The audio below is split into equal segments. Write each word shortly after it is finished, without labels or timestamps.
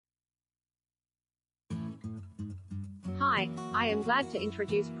Hi, I am glad to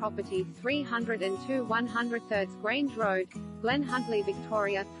introduce property 302 103 Grange Road, Glen,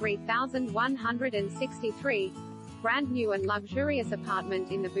 Victoria 3163. Brand new and luxurious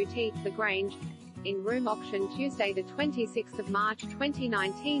apartment in the boutique The Grange. In room auction Tuesday the 26th of March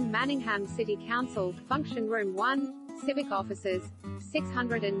 2019. Manningham City Council, Function Room 1, Civic Offices,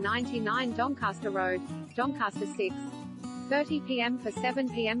 699 Doncaster Road, Doncaster 6. 30 p.m. for 7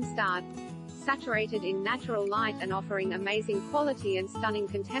 p.m. start. Saturated in natural light and offering amazing quality and stunning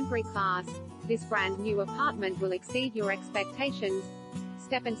contemporary class, this brand new apartment will exceed your expectations.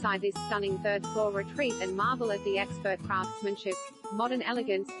 Step inside this stunning third-floor retreat and marvel at the expert craftsmanship, modern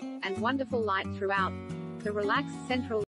elegance, and wonderful light throughout. The relaxed central